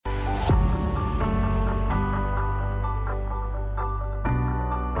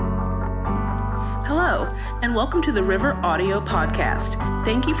Hello, and welcome to the River Audio Podcast.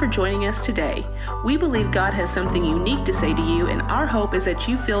 Thank you for joining us today. We believe God has something unique to say to you, and our hope is that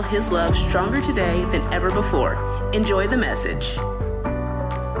you feel His love stronger today than ever before. Enjoy the message.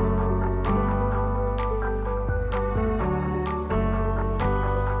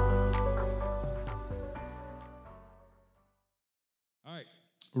 All right,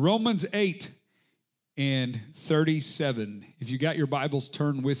 Romans 8 and 37. If you got your Bibles,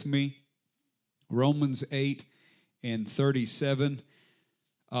 turn with me. Romans 8 and 37.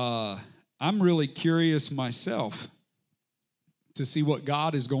 I'm really curious myself to see what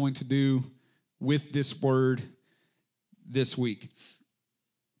God is going to do with this word this week.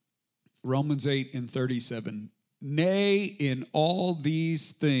 Romans 8 and 37. Nay, in all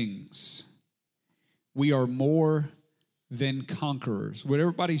these things, we are more than conquerors. Would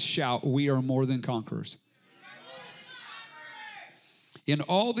everybody shout, we are more than conquerors? In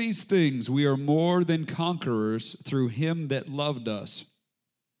all these things, we are more than conquerors through him that loved us.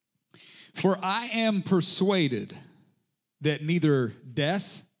 For I am persuaded that neither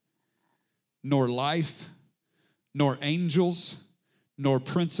death, nor life, nor angels, nor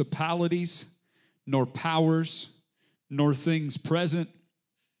principalities, nor powers, nor things present,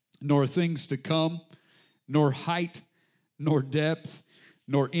 nor things to come, nor height, nor depth,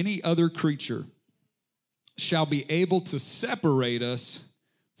 nor any other creature shall be able to separate us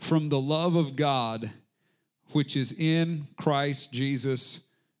from the love of God, which is in Christ Jesus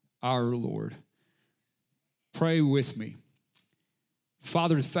our Lord. Pray with me.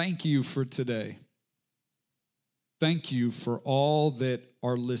 Father, thank you for today. Thank you for all that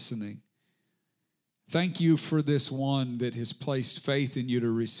are listening. Thank you for this one that has placed faith in you to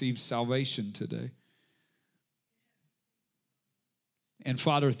receive salvation today. And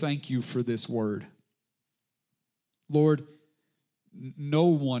Father, thank you for this word. Lord, no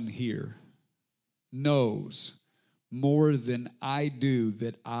one here knows more than I do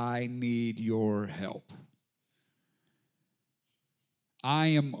that I need your help. I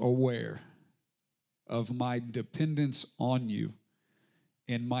am aware of my dependence on you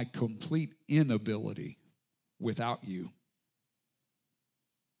and my complete inability without you.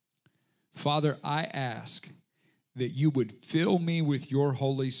 Father, I ask that you would fill me with your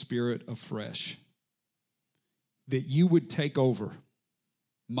Holy Spirit afresh, that you would take over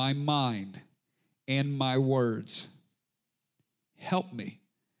my mind and my words. Help me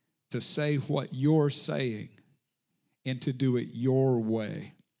to say what you're saying and to do it your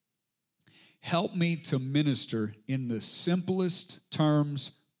way. Help me to minister in the simplest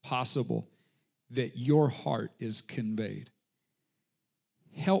terms possible that your heart is conveyed.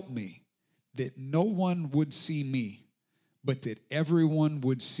 Help me that no one would see me, but that everyone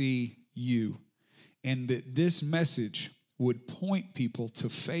would see you, and that this message would point people to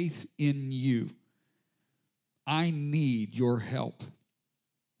faith in you. I need your help.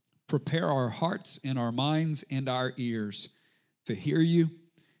 Prepare our hearts and our minds and our ears to hear you,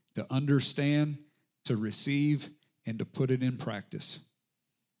 to understand, to receive, and to put it in practice.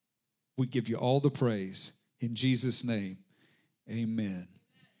 We give you all the praise. In Jesus' name, amen.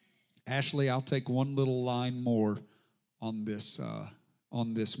 Ashley, I'll take one little line more on this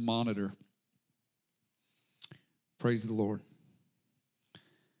monitor. Praise the Lord.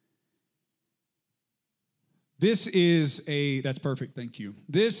 That's perfect, thank you.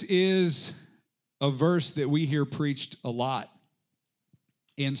 This is a verse that we hear preached a lot,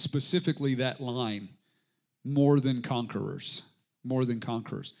 and specifically that line, more than conquerors, more than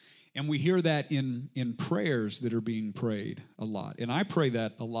conquerors. And we hear that in prayers that are being prayed a lot. And I pray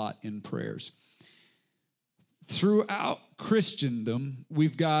that a lot in prayers. Throughout Christendom,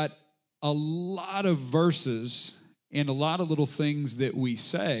 we've got a lot of verses and a lot of little things that we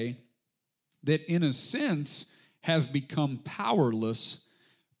say that in a sense have become powerless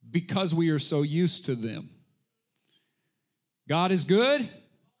because we are so used to them. God is good?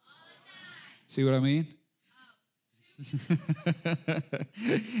 See what I mean?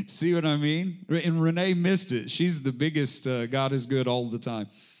 See what I mean? And Renee missed it. She's the biggest God is good all the time.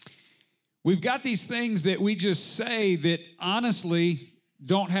 We've got these things that we just say that honestly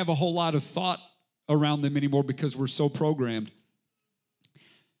don't have a whole lot of thought around them anymore because we're so programmed.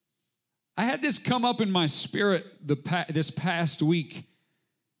 I had this come up in my spirit this past week.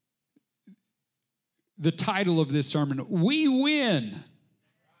 The title of this sermon, We Win.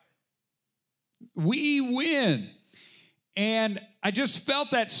 We win. And I just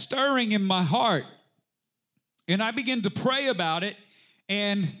felt that stirring in my heart. And I began to pray about it.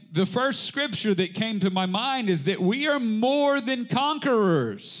 And the first scripture that came to my mind is that we are more than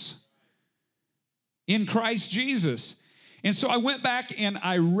conquerors in Christ Jesus. And so I went back and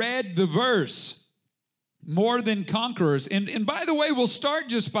I read the verse. more than conquerors. And by the way, we'll start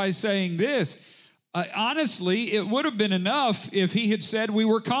just by saying this. Honestly, it would have been enough if he had said we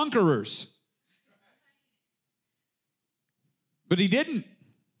were conquerors. But he didn't.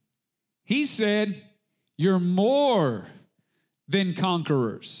 He said, you're more than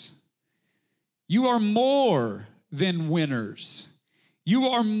conquerors. You are more than winners. You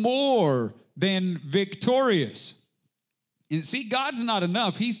are more than victorious. And see, God's not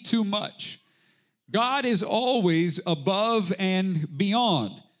enough. He's too much. God is always above and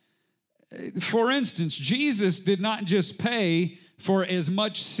beyond. For instance, Jesus did not just pay for as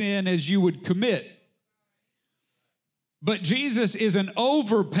much sin as you would commit, but Jesus is an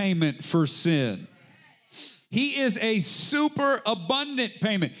overpayment for sin. He is a super abundant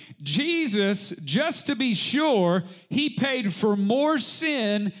payment. Jesus, just to be sure, he paid for more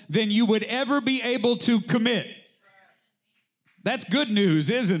sin than you would ever be able to commit. That's good news,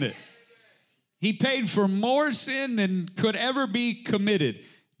 isn't it? He paid for more sin than could ever be committed.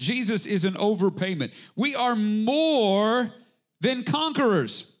 Jesus is an overpayment. We are more than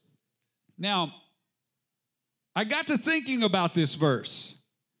conquerors. Now, I got to thinking about this verse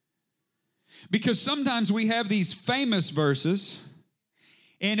because sometimes we have these famous verses,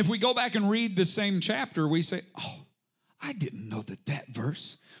 and if we go back and read the same chapter, we say, oh, I didn't know that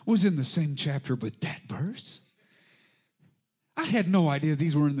verse was in the same chapter, but that verse? I had no idea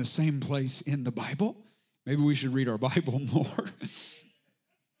these were in the same place in the Bible. Maybe we should read our Bible more.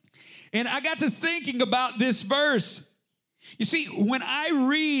 And I got to thinking about this verse. You see, when I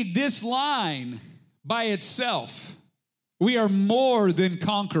read this line by itself, we are more than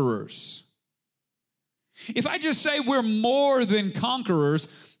conquerors. If I just say we're more than conquerors,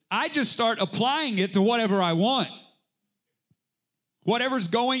 I just start applying it to whatever I want. Whatever's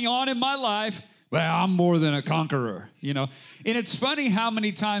going on in my life, well, I'm more than a conqueror, you know. And it's funny how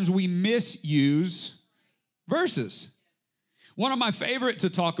many times we misuse verses. One of my favorite to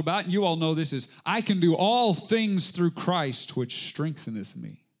talk about, and you all know this, is I can do all things through Christ which strengtheneth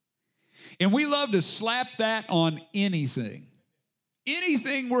me. And we love to slap that on anything.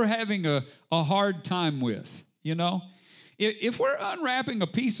 Anything we're having a hard time with, you know. If we're unwrapping a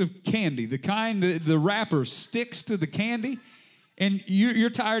piece of candy, the kind that the wrapper sticks to the candy, and you're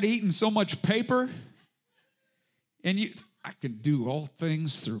tired of eating so much paper, and I can do all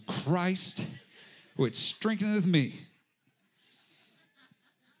things through Christ which strengtheneth me.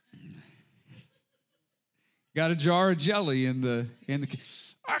 Got a jar of jelly in the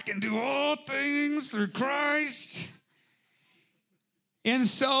I can do all things through Christ. And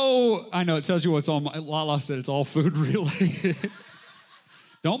so, I know it tells you what's all Lala said it's all food related.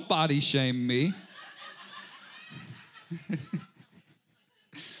 Don't body shame me.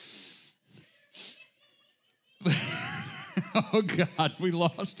 Oh God, we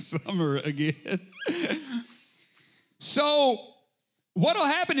lost Summer again. So, what'll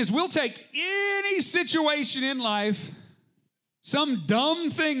happen is we'll take any situation in life, some dumb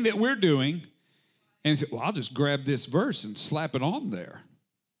thing that we're doing, and say, well, I'll just grab this verse and slap it on there.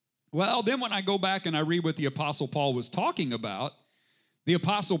 Well, then when I go back and I read what the Apostle Paul was talking about, the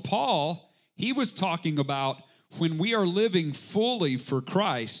Apostle Paul, he was talking about when we are living fully for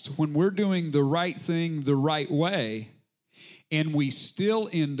Christ, when we're doing the right thing the right way, and we still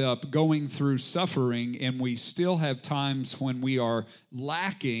end up going through suffering, and we still have times when we are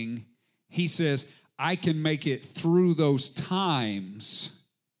lacking, he says, I can make it through those times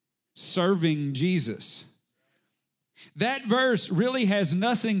serving Jesus. That verse really has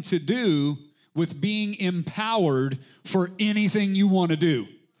nothing to do with being empowered for anything you want to do.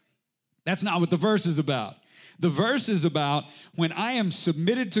 That's not what the verse is about. The verse is about when I am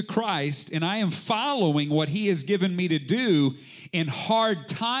submitted to Christ and I am following what he has given me to do, and hard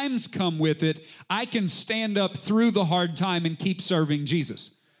times come with it, I can stand up through the hard time and keep serving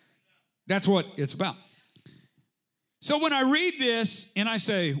Jesus. That's what it's about. So when I read this and I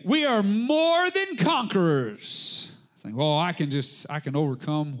say, we are more than conquerors, I think, well, I can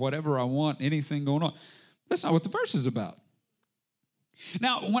overcome whatever I want, anything going on. That's not what the verse is about.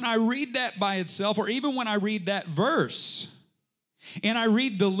 Now, when I read that by itself, or even when I read that verse, and I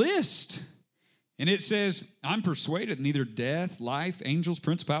read the list, and it says, I'm persuaded neither death, life, angels,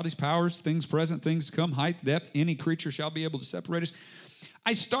 principalities, powers, things present, things to come, height, depth, any creature shall be able to separate us.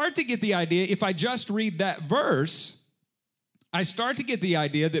 I start to get the idea, if I just read that verse, I start to get the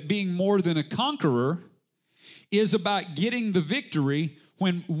idea that being more than a conqueror is about getting the victory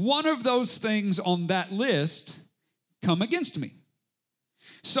when one of those things on that list come against me.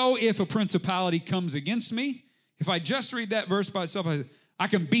 So if a principality comes against me, if I just read that verse by itself, I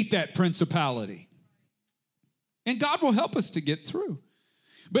can beat that principality. And God will help us to get through.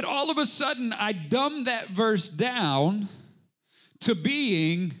 But all of a sudden, I dumbed that verse down to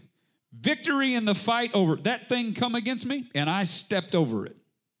being victory in the fight over that thing come against me, and I stepped over it.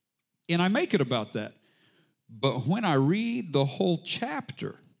 And I make it about that. But when I read the whole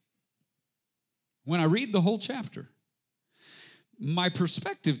chapter, my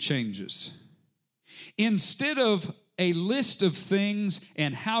perspective changes. Instead of a list of things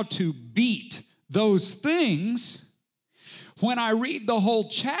and how to beat those things, when I read the whole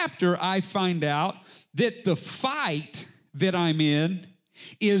chapter, I find out that the fight that I'm in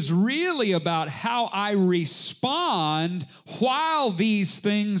is really about how I respond while these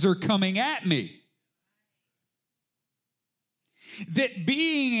things are coming at me. That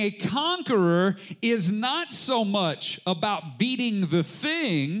being a conqueror is not so much about beating the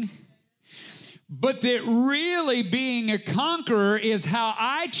thing, but that really being a conqueror is how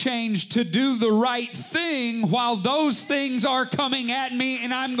I change to do the right thing while those things are coming at me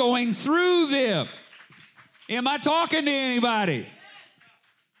and I'm going through them. Am I talking to anybody?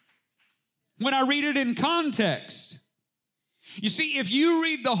 When I read it in context. You see, if you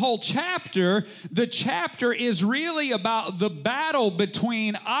read the whole chapter, the chapter is really about the battle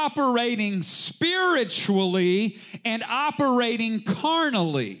between operating spiritually and operating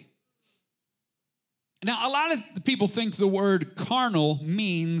carnally. Now, a lot of people think the word carnal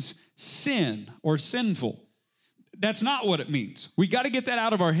means sin or sinful. That's not what it means. We got to get that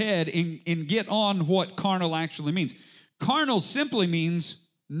out of our head and get on what carnal actually means. Carnal simply means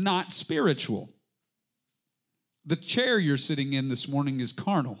not spiritual. The chair you're sitting in this morning is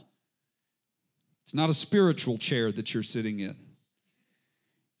carnal. It's not a spiritual chair that you're sitting in.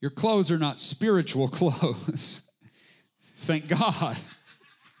 Your clothes are not spiritual clothes. Thank God.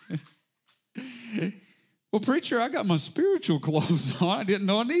 Well, preacher, I got my spiritual clothes on. I didn't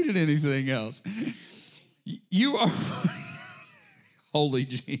know I needed anything else. You are holy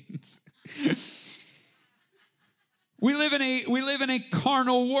jeans. We live in a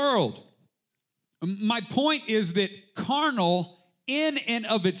carnal world. My point is that carnal in and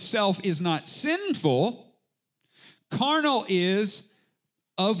of itself is not sinful. Carnal is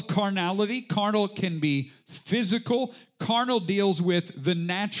of carnality. Carnal can be physical. Carnal deals with the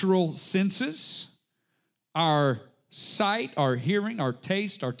natural senses, our sight, our hearing, our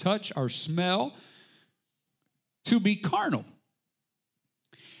taste, our touch, our smell, to be carnal.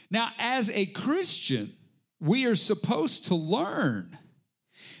 Now, as a Christian, we are supposed to learn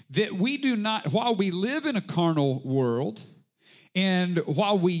that we do not, while we live in a carnal world, and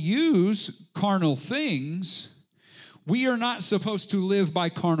while we use carnal things, we are not supposed to live by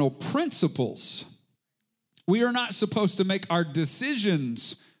carnal principles. We are not supposed to make our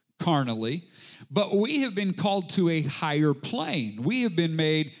decisions carnally, but we have been called to a higher plane. We have been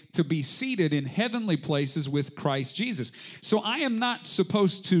made to be seated in heavenly places with Christ Jesus. So I am not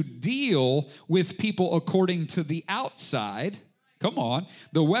supposed to deal with people according to the outside. Come on.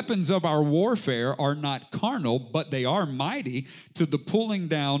 The weapons of our warfare are not carnal, but they are mighty to the pulling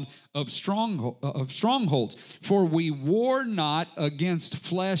down of strongholds. For we war not against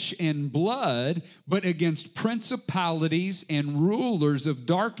flesh and blood, but against principalities and rulers of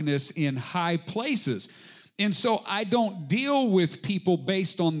darkness in high places. And so I don't deal with people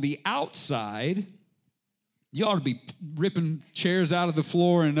based on the outside. You ought to be ripping chairs out of the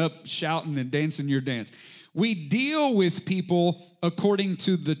floor and up shouting and dancing your dance. We deal with people according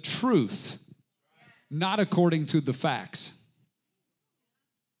to the truth, not according to the facts.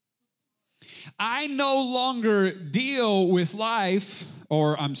 I no longer deal with life,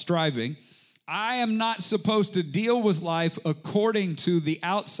 or I'm striving. I am not supposed to deal with life according to the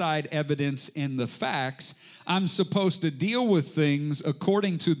outside evidence and the facts. I'm supposed to deal with things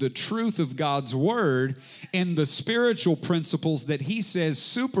according to the truth of God's word and the spiritual principles that he says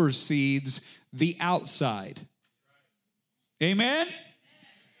supersedes the outside. Amen?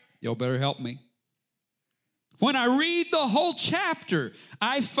 Y'all better help me. When I read the whole chapter,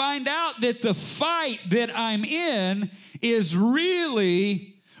 I find out that the fight that I'm in is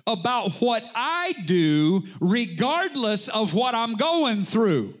really about what I do regardless of what I'm going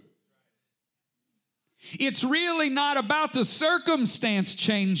through. It's really not about the circumstance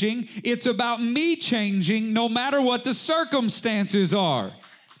changing. It's about me changing no matter what the circumstances are.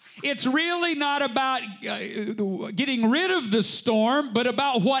 It's really not about getting rid of the storm, but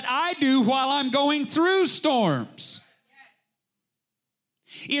about what I do while I'm going through storms.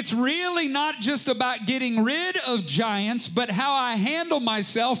 It's really not just about getting rid of giants, but how I handle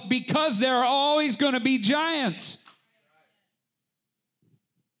myself, because there are always going to be giants.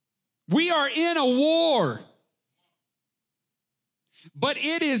 We are in a war, but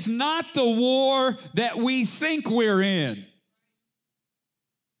it is not the war that we think we're in.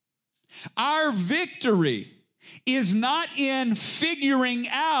 Our victory is not in figuring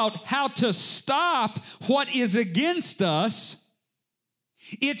out how to stop what is against us.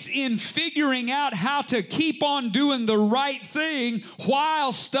 It's in figuring out how to keep on doing the right thing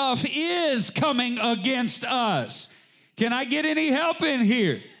while stuff is coming against us. Can I get any help in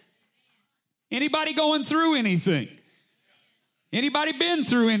here? Anybody going through anything? Anybody been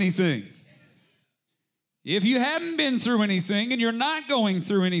through anything? If you haven't been through anything and you're not going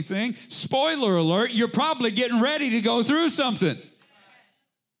through anything, spoiler alert, you're probably getting ready to go through something.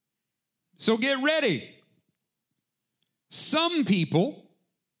 So get ready. Some people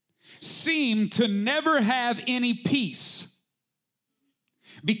seem to never have any peace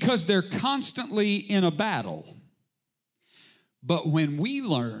because they're constantly in a battle. But when we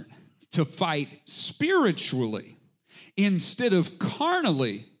learn to fight spiritually instead of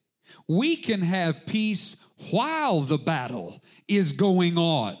carnally, we can have peace while the battle is going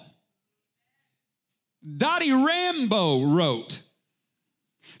on. Dottie Rambo wrote,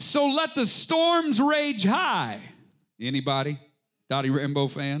 "So let the storms rage high." Anybody? Dottie Rambo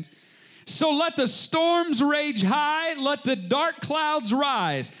fans? "So let the storms rage high, let the dark clouds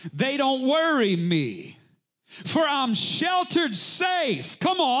rise. They don't worry me. For I'm sheltered safe,"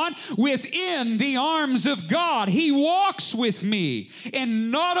 come on, "within the arms of God. He walks with me, and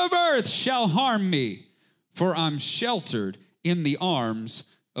naught of earth shall harm me. For I'm sheltered in the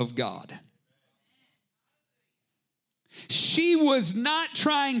arms of God." She was not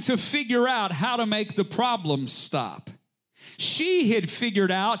trying to figure out how to make the problem stop. She had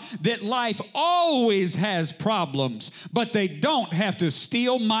figured out that life always has problems, but they don't have to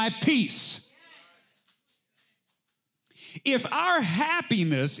steal my peace. If our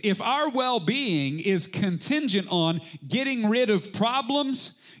happiness, if our well-being is contingent on getting rid of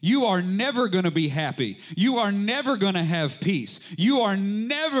problems, you are never going to be happy. You are never going to have peace. You are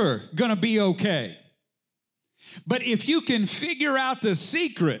never going to be okay. But if you can figure out the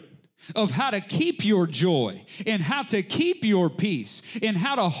secret of how to keep your joy and how to keep your peace and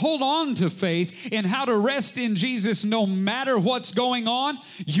how to hold on to faith and how to rest in Jesus no matter what's going on,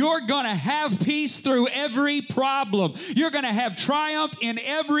 you're going to have peace through every problem. You're going to have triumph in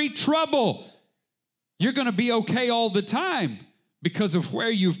every trouble. You're going to be okay all the time because of where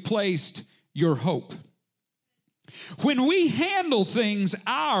you've placed your hope. When we handle things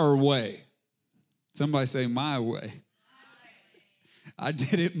our way, somebody say my way. I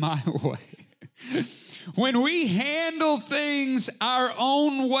did it my way. When we handle things our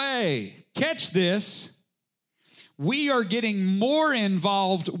own way, catch this, we are getting more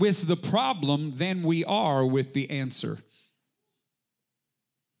involved with the problem than we are with the answer.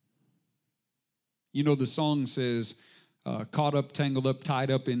 You know, the song says, caught up, tangled up,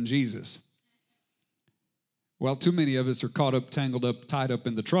 tied up in Jesus. Well, too many of us are caught up, tangled up, tied up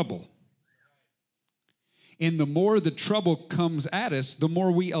in the trouble. And the more the trouble comes at us, the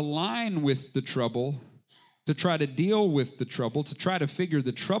more we align with the trouble to try to deal with the trouble, to try to figure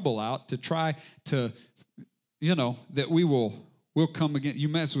the trouble out, to try to, that we'll come again. You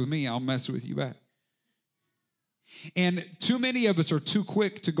mess with me, I'll mess with you back. And too many of us are too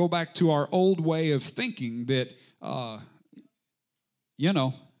quick to go back to our old way of thinking that, I'll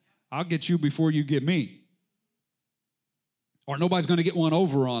get you before you get me. Or nobody's going to get one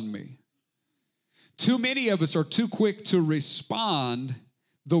over on me. Too many of us are too quick to respond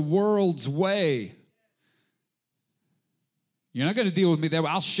the world's way. You're not going to deal with me that way.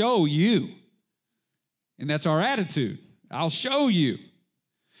 I'll show you. And that's our attitude. I'll show you.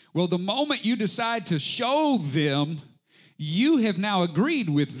 Well, the moment you decide to show them, you have now agreed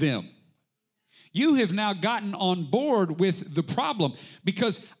with them. You have now gotten on board with the problem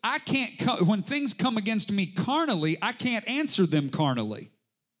because when things come against me carnally, I can't answer them carnally.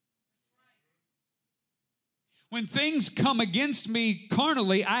 When things come against me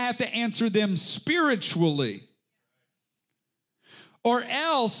carnally, I have to answer them spiritually. Or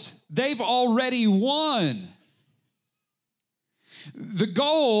else they've already won. The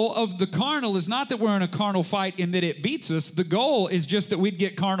goal of the carnal is not that we're in a carnal fight and that it beats us. The goal is just that we'd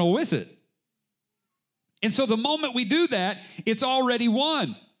get carnal with it. And so the moment we do that, it's already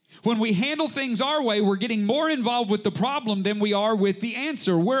won. When we handle things our way, we're getting more involved with the problem than we are with the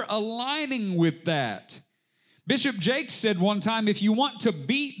answer. We're aligning with that. Bishop Jakes said one time, if you want to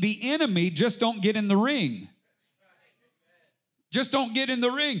beat the enemy, just don't get in the ring. Just don't get in the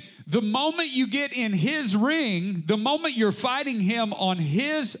ring. The moment you get in his ring, the moment you're fighting him on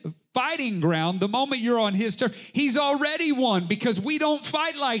his fighting ground, the moment you're on his turf, he's already won because we don't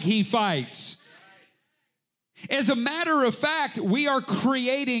fight like he fights. As a matter of fact, we are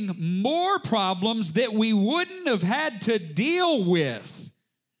creating more problems that we wouldn't have had to deal with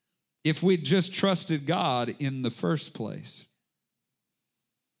if we'd just trusted God in the first place.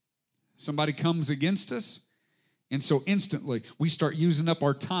 Somebody comes against us, and so instantly we start using up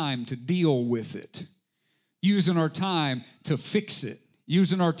our time to deal with it, using our time to fix it,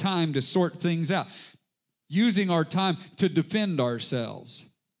 using our time to sort things out, using our time to defend ourselves,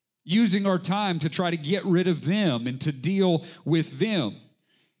 using our time to try to get rid of them and to deal with them.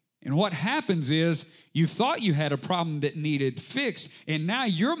 And what happens is you thought you had a problem that needed fixed, and now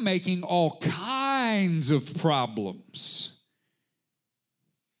you're making all kinds of problems.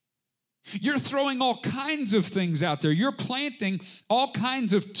 You're throwing all kinds of things out there. You're planting all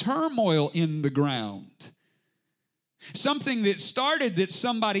kinds of turmoil in the ground. Something that started that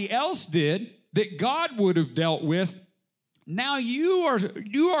somebody else did that God would have dealt with, now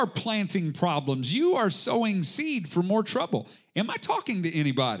you are planting problems. You are sowing seed for more trouble. Am I talking to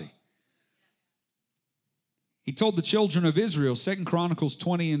anybody? He told the children of Israel, 2 Chronicles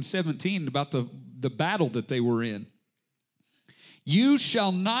 20 and 17, about the battle that they were in. You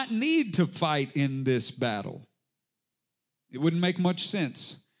shall not need to fight in this battle. It wouldn't make much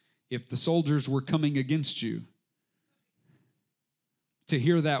sense if the soldiers were coming against you. To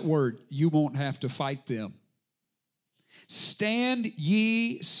hear that word, you won't have to fight them. Stand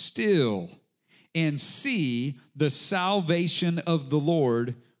ye still and see the salvation of the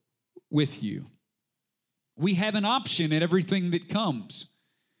Lord with you. We have an option in everything that comes.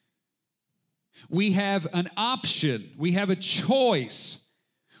 We have an option. We have a choice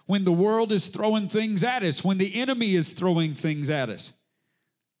when the world is throwing things at us, when the enemy is throwing things at us.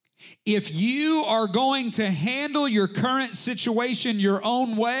 If you are going to handle your current situation your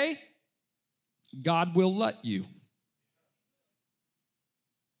own way, God will let you.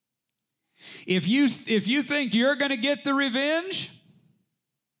 If you think you're going to get the revenge,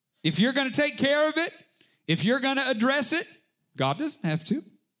 if you're going to take care of it, if you're going to address it, God doesn't have to.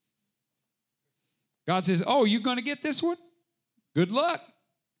 God says, oh, you're going to get this one? Good luck.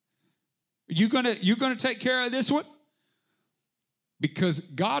 You're going to take care of this one? Because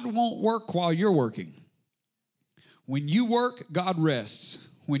God won't work while you're working. When you work, God rests.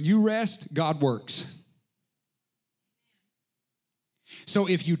 When you rest, God works. So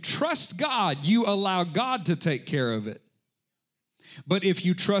if you trust God, you allow God to take care of it. But if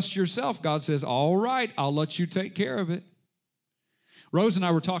you trust yourself, God says, all right, I'll let you take care of it. Rose and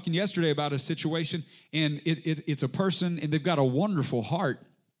I were talking yesterday about a situation, and it's a person, and they've got a wonderful heart,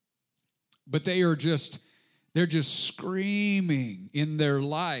 but they're just screaming in their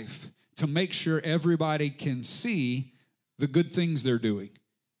life to make sure everybody can see the good things they're doing.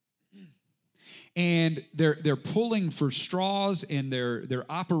 And they're pulling for straws, and they're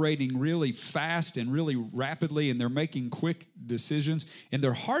operating really fast and really rapidly, and they're making quick decisions, and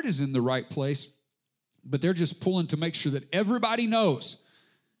their heart is in the right place, but they're just pulling to make sure that everybody knows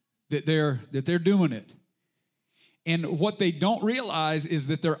that they're doing it. And what they don't realize is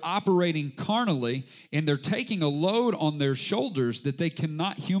that they're operating carnally, and they're taking a load on their shoulders that they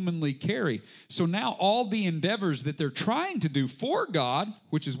cannot humanly carry. So now all the endeavors that they're trying to do for God,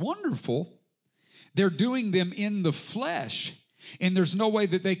 which is wonderful, they're doing them in the flesh, and there's no way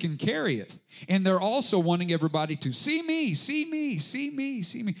that they can carry it. And they're also wanting everybody to see me, see me, see me,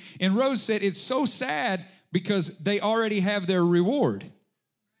 see me. And Rose said it's so sad because they already have their reward.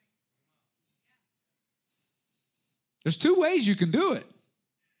 There's two ways you can do it.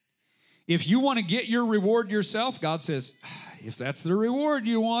 If you want to get your reward yourself, God says, if that's the reward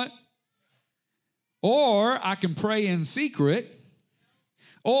you want, or I can pray in secret,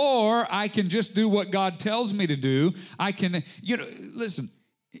 or I can just do what God tells me to do. I can, listen,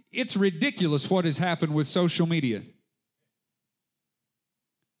 it's ridiculous what has happened with social media.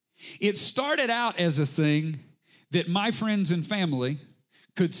 It started out as a thing that my friends and family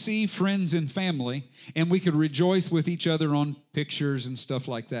could see friends and family, and we could rejoice with each other on pictures and stuff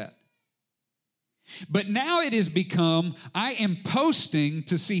like that. But now it has become, I am posting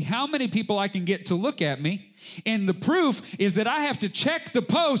to see how many people I can get to look at me, and the proof is that I have to check the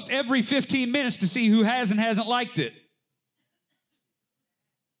post every 15 minutes to see who has and hasn't liked it.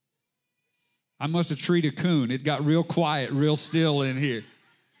 I must have treated a coon. It got real quiet, real still in here.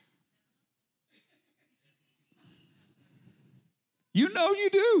 You know you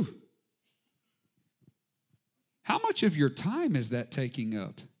do. How much of your time is that taking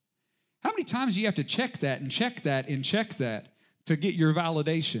up? How many times do you have to check that and check that and check that to get your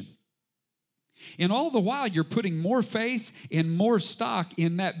validation? And all the while, you're putting more faith and more stock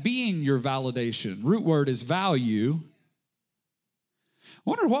in that being your validation. Root word is value.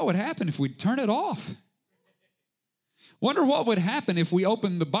 Wonder what would happen if we turn it off. Wonder what would happen if we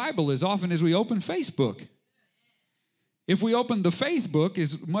open the Bible as often as we open Facebook. if we opened the faith book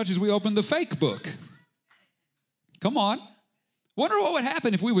as much as we opened the fake book. Come on. Wonder what would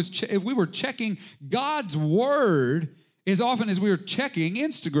happen if we were checking God's word as often as we were checking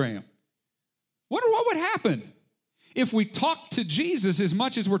Instagram. Wonder what would happen if we talked to Jesus as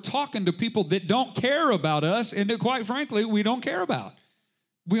much as we're talking to people that don't care about us and that, quite frankly, we don't care about.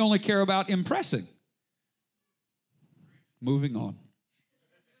 We only care about impressing. Moving on.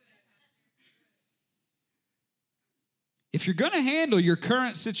 If you're going to handle your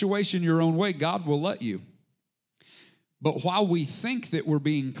current situation your own way, God will let you. But while we think that we're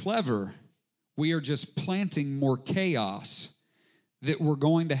being clever, we are just planting more chaos that we're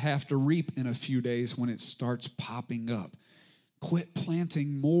going to have to reap in a few days when it starts popping up. Quit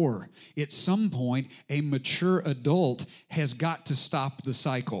planting more. At some point, a mature adult has got to stop the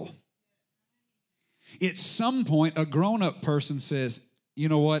cycle. At some point, a grown-up person says, you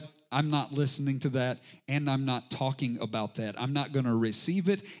know what? I'm not listening to that, and I'm not talking about that. I'm not going to receive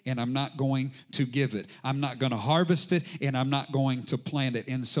it, and I'm not going to give it. I'm not going to harvest it, and I'm not going to plant it.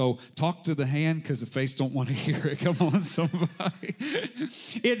 And so talk to the hand because the face don't want to hear it. Come on, somebody.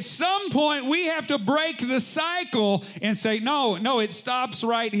 At some point, we have to break the cycle and say, no, it stops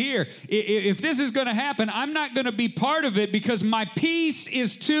right here. If this is going to happen, I'm not going to be part of it because my peace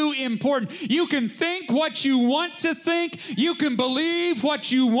is too important. You can think what you want to think. You can believe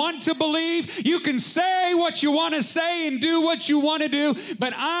what you want to believe. You can say what you want to say and do what you want to do,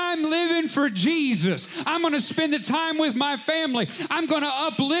 but I'm living for Jesus. I'm going to spend the time with my family. I'm going to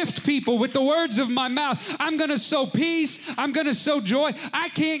uplift people with the words of my mouth. I'm going to sow peace. I'm going to sow joy. I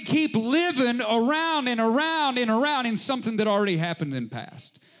can't keep living around and around and around in something that already happened in the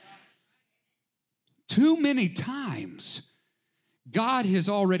past. Too many times, God has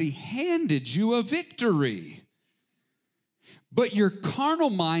already handed you a victory. But your carnal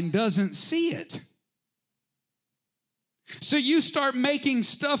mind doesn't see it. So you start making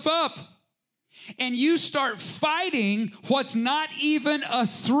stuff up and you start fighting what's not even a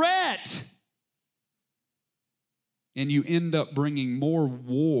threat. And you end up bringing more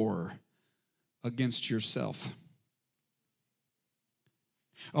war against yourself.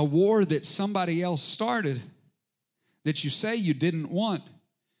 A war that somebody else started that you say you didn't want,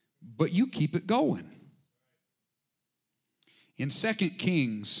 but you keep it going. In 2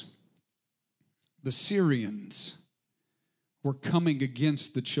 Kings, the Syrians were coming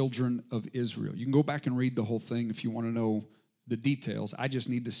against the children of Israel. You can go back and read the whole thing if you want to know the details. I just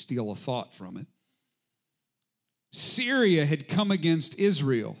need to steal a thought from it. Syria had come against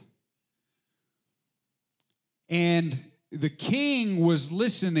Israel. And the king was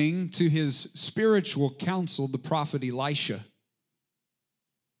listening to his spiritual counsel, the prophet Elisha.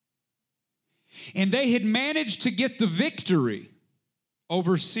 And they had managed to get the victory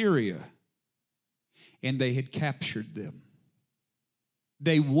over Syria, and they had captured them.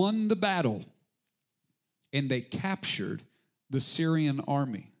 They won the battle, and they captured the Syrian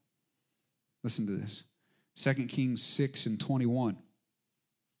army. Listen to this, 2 Kings 6:21.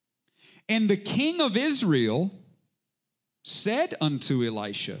 And the king of Israel said unto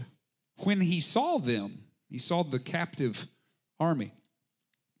Elisha, when he saw them, he saw the captive army,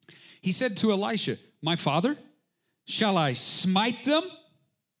 he said to Elisha, my father, shall I smite them?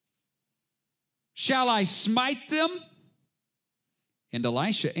 Shall I smite them? And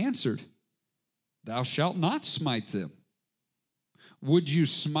Elisha answered, thou shalt not smite them. Would you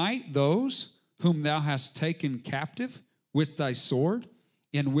smite those whom thou hast taken captive with thy sword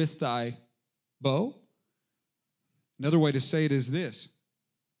and with thy bow? Another way to say it is this.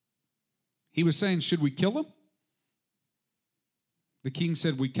 He was saying, should we kill them? The king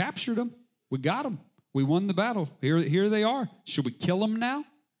said, we captured them. We got them. We won the battle. Here they are. Should we kill them now?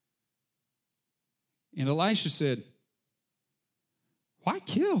 And Elisha said, why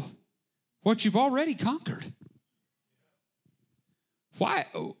kill what you've already conquered?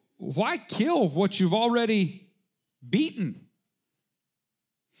 Why kill what you've already beaten?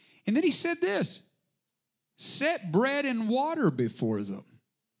 And then he said this, set bread and water before them.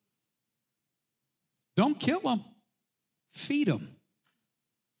 Don't kill them. Feed them.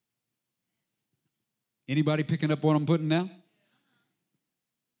 Anybody picking up what I'm putting down?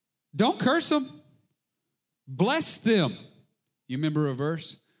 Don't curse them. Bless them. You remember a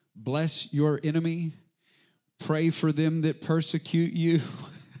verse? Bless your enemy. Pray for them that persecute you.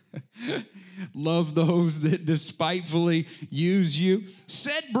 Love those that despitefully use you.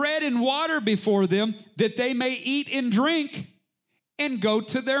 Set bread and water before them that they may eat and drink and go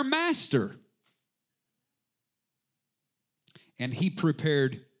to their master. And he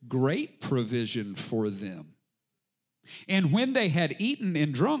prepared great provision for them. And when they had eaten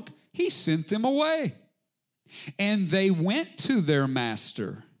and drunk, he sent them away. and they went to their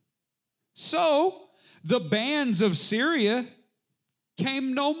master. So the bands of Syria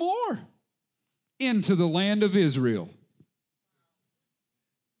came no more into the land of Israel.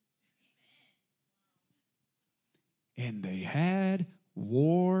 And they had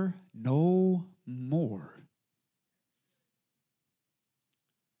war no more.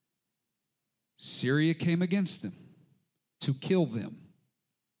 Syria came against them to kill them.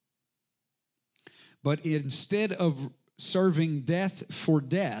 But instead of serving death for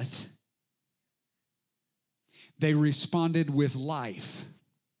death, they responded with life.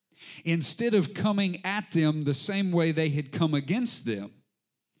 Instead of coming at them the same way they had come against them,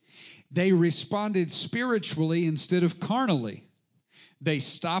 they responded spiritually instead of carnally. They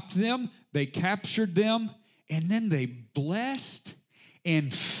stopped them, they captured them, and then they blessed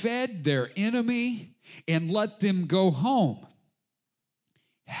and fed their enemy and let them go home.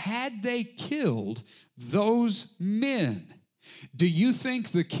 Had they killed those men, do you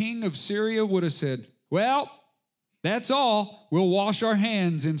think the king of Syria would have said, well, that's all, we'll wash our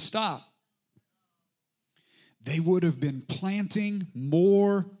hands and stop? They would have been planting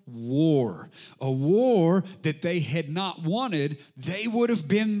more war, a war that they had not wanted. They would have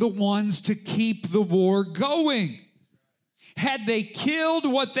been the ones to keep the war going. Had they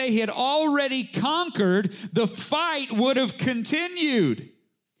killed what they had already conquered, the fight would have continued.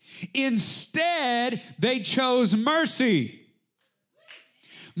 Instead, they chose mercy.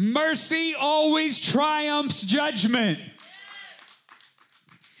 Mercy always triumphs judgment.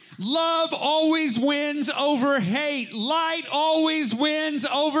 Love always wins over hate. Light always wins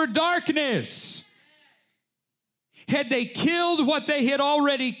over darkness. Had they killed what they had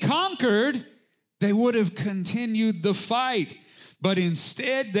already conquered, they would have continued the fight. But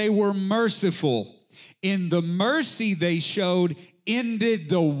instead, they were merciful. In the mercy they showed, ended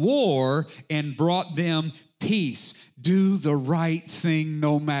the war and brought them peace. Do the right thing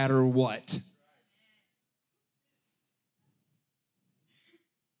no matter what.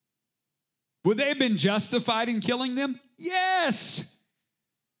 Would they have been justified in killing them? Yes.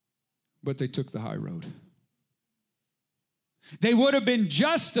 But they took the high road. They would have been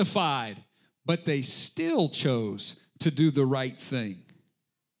justified, but they still chose to do the right thing.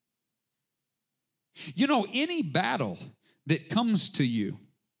 You know, any battle that comes to you,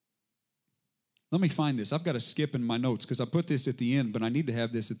 let me find this. I've got to skip in my notes because I put this at the end, but I need to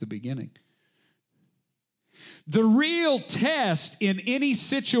have this at the beginning. The real test in any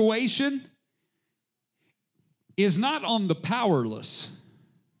situation is not on the powerless.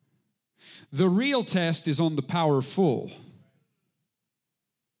 The real test is on the powerful.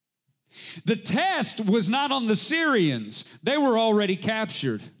 The test was not on the Syrians. They were already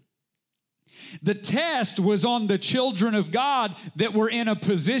captured. The test was on the children of God that were in a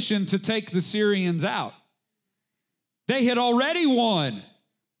position to take the Syrians out. They had already won.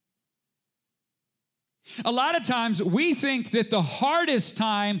 A lot of times we think that the hardest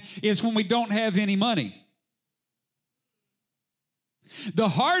time is when we don't have any money. The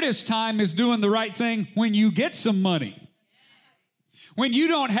hardest time is doing the right thing when you get some money. When you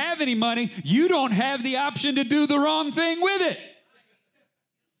don't have any money, you don't have the option to do the wrong thing with it.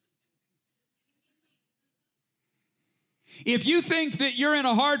 If you think that you're in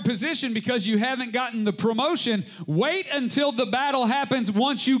a hard position because you haven't gotten the promotion, wait until the battle happens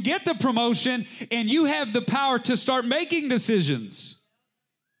once you get the promotion and you have the power to start making decisions.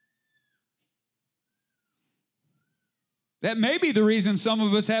 That may be the reason some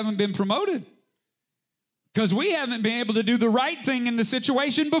of us haven't been promoted. Because we haven't been able to do the right thing in the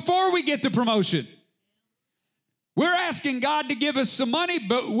situation before we get the promotion. We're asking God to give us some money,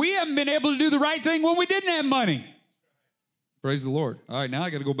 but we haven't been able to do the right thing when we didn't have money. Praise the Lord. All right, now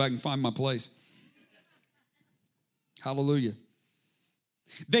I got to go back and find my place. Hallelujah.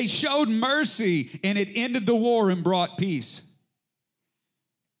 They showed mercy, and it ended the war and brought peace.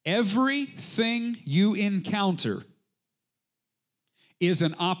 Everything you encounter is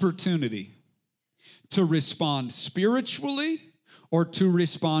an opportunity to respond spiritually or to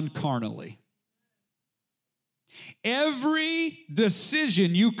respond carnally. Every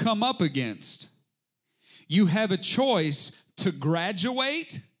decision you come up against, you have a choice to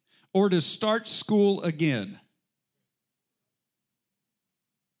graduate or to start school again.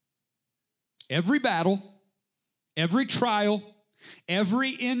 Every battle, every trial,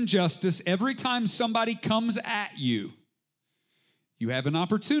 every injustice, every time somebody comes at you, you have an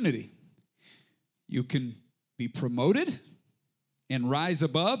opportunity. You can be promoted and rise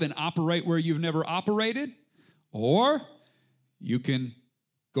above and operate where you've never operated, or you can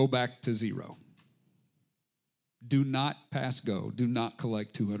go back to zero. Do not pass go. Do not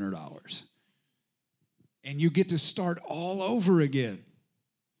collect $200. And you get to start all over again.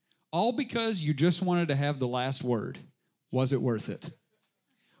 All because you just wanted to have the last word. Was it worth it?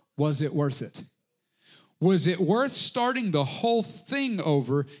 Was it worth it? Was it worth starting the whole thing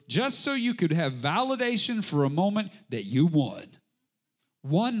over just so you could have validation for a moment that you won?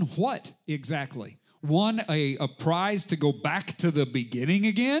 Won what exactly? Won a prize to go back to the beginning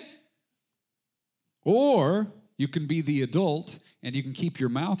again? Or you can be the adult and you can keep your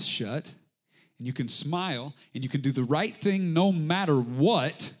mouth shut and you can smile and you can do the right thing no matter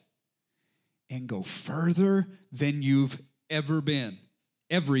what and go further than you've ever been.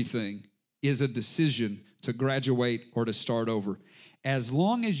 Everything is a decision to graduate or to start over. As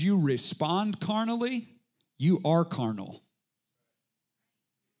long as you respond carnally, you are carnal.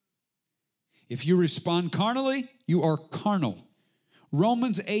 If you respond carnally, you are carnal.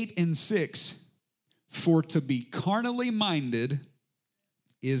 Romans 8:6, for to be carnally minded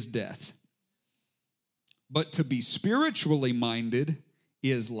is death, but to be spiritually minded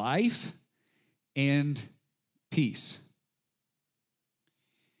is life and peace.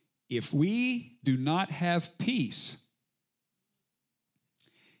 If we do not have peace,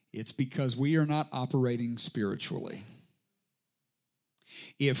 it's because we are not operating spiritually.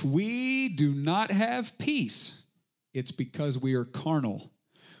 If we do not have peace, it's because we are carnal.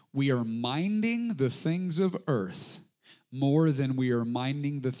 We are minding the things of earth more than we are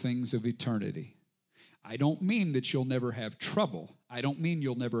minding the things of eternity. I don't mean that you'll never have trouble. I don't mean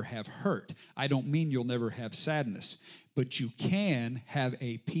you'll never have hurt. I don't mean you'll never have sadness. But you can have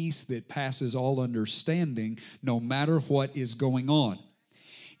a peace that passes all understanding no matter what is going on.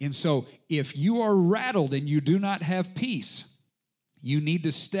 And so if you are rattled and you do not have peace, you need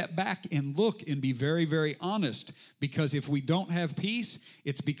to step back and look and be very, very honest. Because if we don't have peace,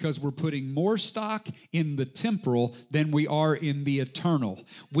 it's because we're putting more stock in the temporal than we are in the eternal.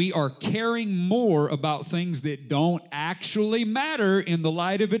 We are caring more about things that don't actually matter in the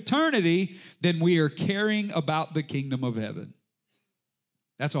light of eternity than we are caring about the kingdom of heaven.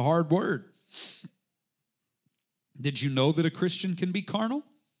 That's a hard word. Did you know that a Christian can be carnal?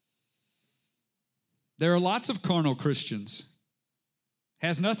 There are lots of carnal Christians.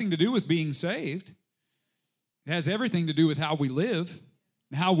 Has nothing to do with being saved. It has everything to do with how we live,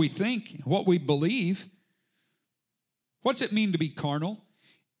 how we think, what we believe. What's it mean to be carnal?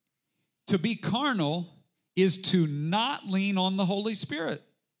 To be carnal is to not lean on the Holy Spirit.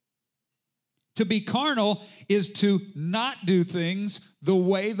 To be carnal is to not do things the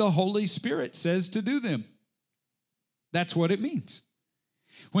way the Holy Spirit says to do them. That's what it means.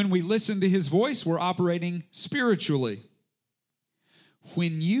 When we listen to His voice, we're operating spiritually.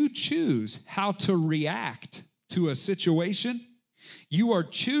 When you choose how to react to a situation, you are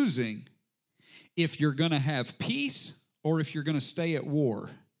choosing if you're going to have peace or if you're going to stay at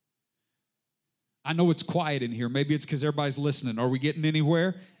war. I know it's quiet in here. Maybe it's because everybody's listening. Are we getting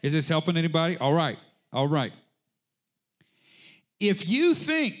anywhere? Is this helping anybody? All right. All right. If you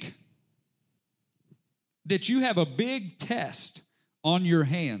think that you have a big test on your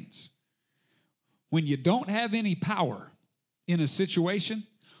hands when you don't have any power in a situation,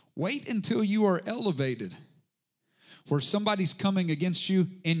 wait until you are elevated where somebody's coming against you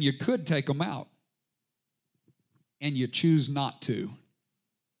and you could take them out and you choose not to.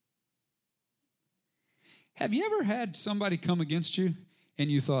 Have you ever had somebody come against you and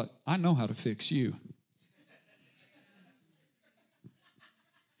you thought, I know how to fix you?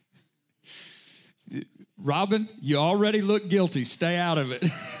 Robin, you already look guilty. Stay out of it.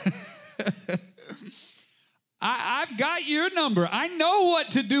 I've got your number. I know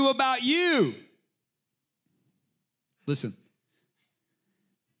what to do about you. Listen,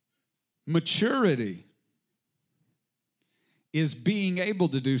 maturity is being able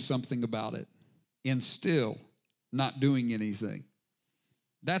to do something about it and still not doing anything.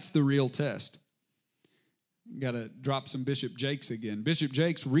 That's the real test. Got to drop some Bishop Jakes again. Bishop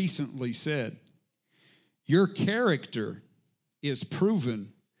Jakes recently said, your character is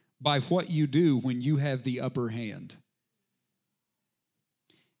proven by what you do when you have the upper hand.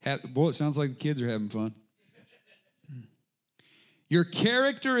 Boy, it sounds like the kids are having fun. Your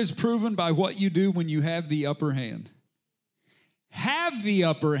character is proven by what you do when you have the upper hand. Have the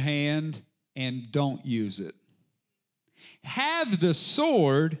upper hand and don't use it. Have the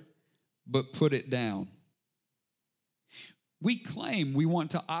sword, but put it down. We claim we want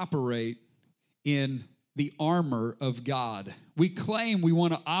to operate in the armor of God. We claim we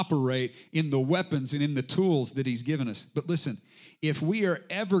want to operate in the weapons and in the tools that He's given us. But listen, if we are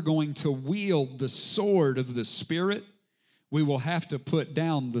ever going to wield the sword of the Spirit, we will have to put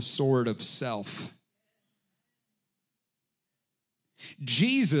down the sword of self.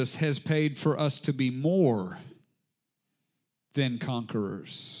 Jesus has paid for us to be more than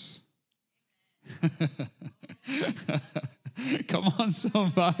conquerors. Come on,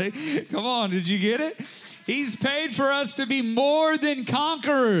 somebody. Come on, did you get it? He's paid for us to be more than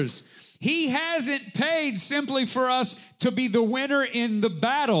conquerors. He hasn't paid simply for us to be the winner in the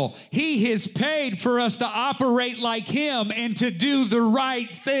battle. He has paid for us to operate like Him and to do the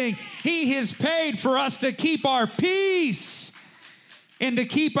right thing. He has paid for us to keep our peace and to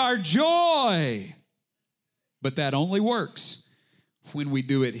keep our joy. But that only works when we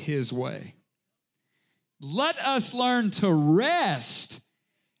do it His way. Let us learn to rest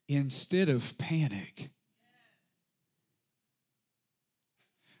instead of panic.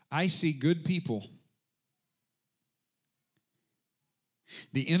 I see good people.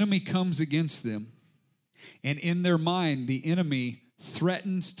 The enemy comes against them, and in their mind, the enemy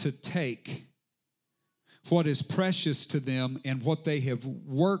threatens to take what is precious to them and what they have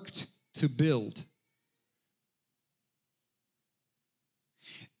worked to build.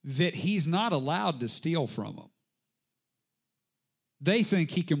 That he's not allowed to steal from them. They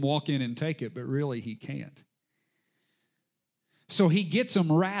think he can walk in and take it, but really he can't. So he gets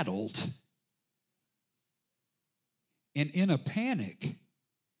them rattled. And in a panic,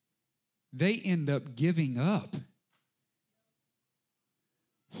 they end up giving up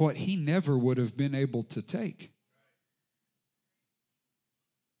what he never would have been able to take.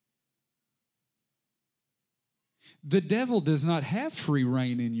 The devil does not have free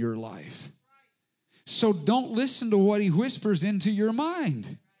reign in your life. So don't listen to what he whispers into your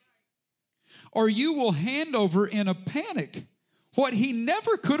mind. Or you will hand over in a panic what he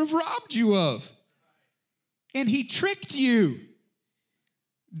never could have robbed you of. And he tricked you.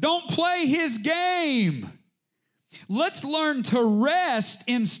 Don't play his game. Let's learn to rest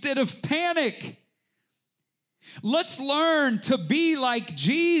instead of panic. Let's learn to be like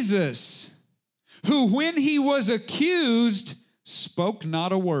Jesus, who when he was accused, spoke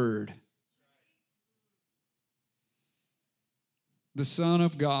not a word. The Son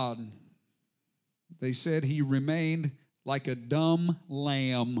of God, they said he remained like a dumb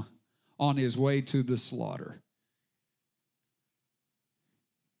lamb on his way to the slaughter.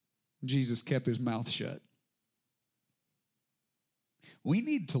 Jesus kept his mouth shut. We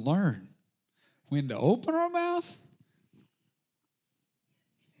need to learn when to open our mouth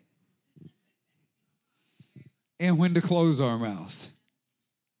and when to close our mouth.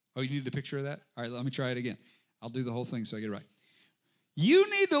 Oh, you need the picture of that? All right, let me try it again. I'll do the whole thing so I get it right. You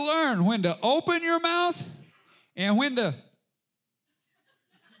need to learn when to open your mouth and when to...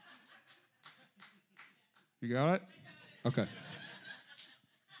 You got it? Okay.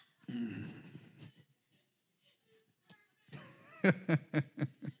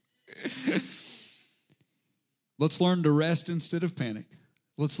 Let's learn to rest instead of panic.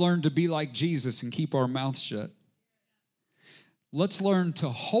 Let's learn to be like Jesus and keep our mouths shut. Let's learn to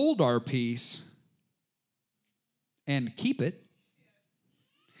hold our peace and keep it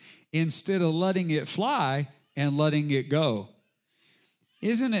instead of letting it fly and letting it go.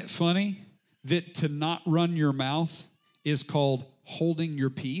 Isn't it funny that to not run your mouth is called holding your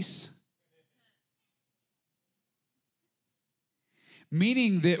peace?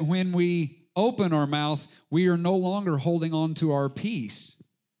 Meaning that when we open our mouth, we are no longer holding on to our peace.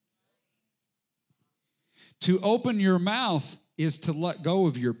 To open your mouth is to let go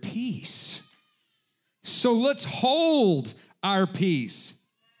of your peace. So let's hold our peace.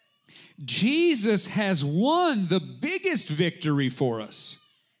 Jesus has won the biggest victory for us.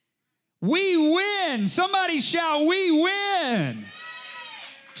 We win. Somebody shout, we win.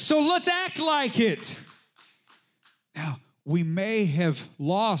 So let's act like it. Now, we may have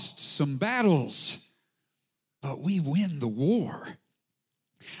lost some battles, but we win the war.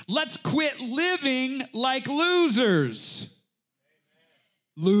 Let's quit living like losers.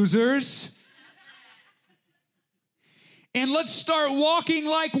 Losers. And let's start walking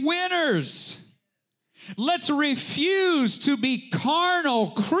like winners. Let's refuse to be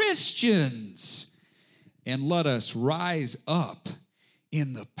carnal Christians. And let us rise up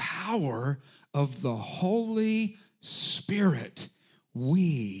in the power of the Holy Spirit.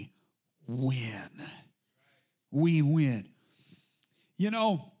 We win. We win. You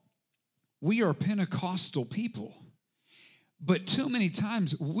know, we are Pentecostal people. But too many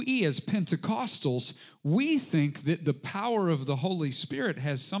times, we as Pentecostals, we think that the power of the Holy Spirit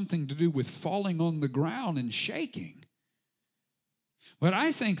has something to do with falling on the ground and shaking. But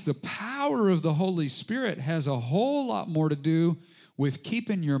I think the power of the Holy Spirit has a whole lot more to do with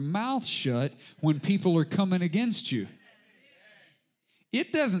keeping your mouth shut when people are coming against you.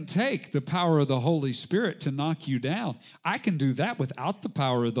 It doesn't take the power of the Holy Spirit to knock you down. I can do that without the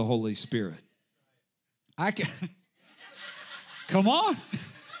power of the Holy Spirit. I can. Come on.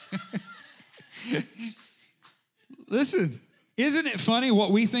 Listen, isn't it funny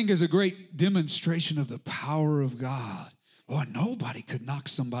what we think is a great demonstration of the power of God? Boy, nobody could knock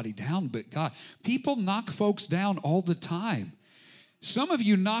somebody down but God. People knock folks down all the time. Some of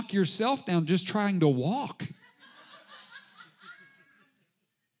you knock yourself down just trying to walk.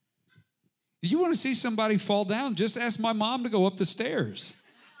 You want to see somebody fall down? Just ask my mom to go up the stairs.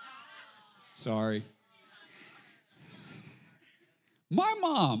 Sorry. My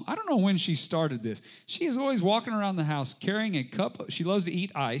mom, I don't know when she started this. She is always walking around the house carrying a cup. She loves to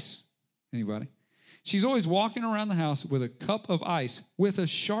eat ice. Anybody? She's always walking around the house with a cup of ice with a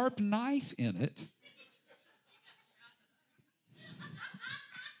sharp knife in it.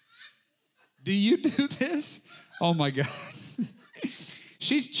 Do you do this? Oh, my God.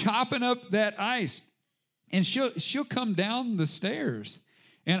 She's chopping up that ice, and she'll come down the stairs.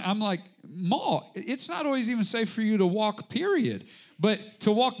 And I'm like, Ma, it's not always even safe for you to walk, period. But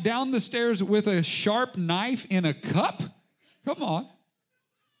to walk down the stairs with a sharp knife in a cup? Come on.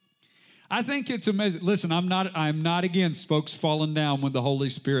 I think it's amazing. Listen, I'm not against folks falling down when the Holy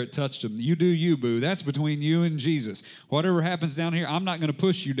Spirit touched them. You do you, boo. That's between you and Jesus. Whatever happens down here, I'm not going to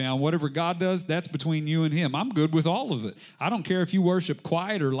push you down. Whatever God does, that's between you and him. I'm good with all of it. I don't care if you worship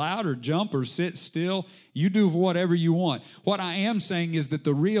quiet or loud or jump or sit still. You do whatever you want. What I am saying is that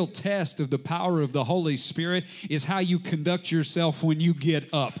the real test of the power of the Holy Spirit is how you conduct yourself when you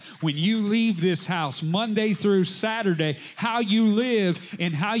get up. When you leave this house Monday through Saturday, how you live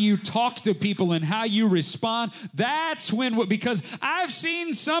and how you talk to people and how you respond. That's when, because I've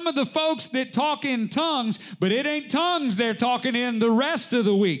seen some of the folks that talk in tongues, but it ain't tongues they're talking in the rest of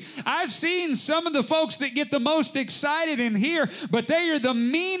the week. I've seen some of the folks that get the most excited in here, but they are the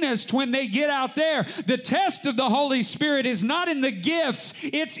meanest when they get out there. The test of the Holy Spirit is not in the gifts,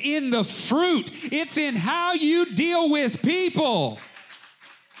 it's in the fruit. It's in how you deal with people.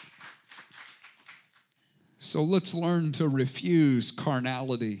 So let's learn to refuse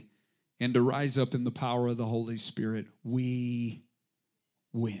carnality and to rise up in the power of the Holy Spirit. We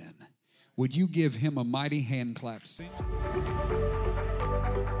win. Would you give him a mighty hand clap?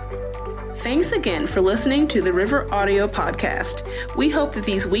 Thanks again for listening to the River Audio Podcast. We hope that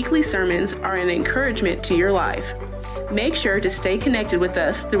these weekly sermons are an encouragement to your life. Make sure to stay connected with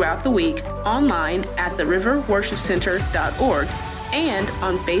us throughout the week online at theriverworshipcenter.org and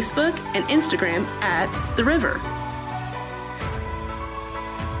on Facebook and Instagram at The River.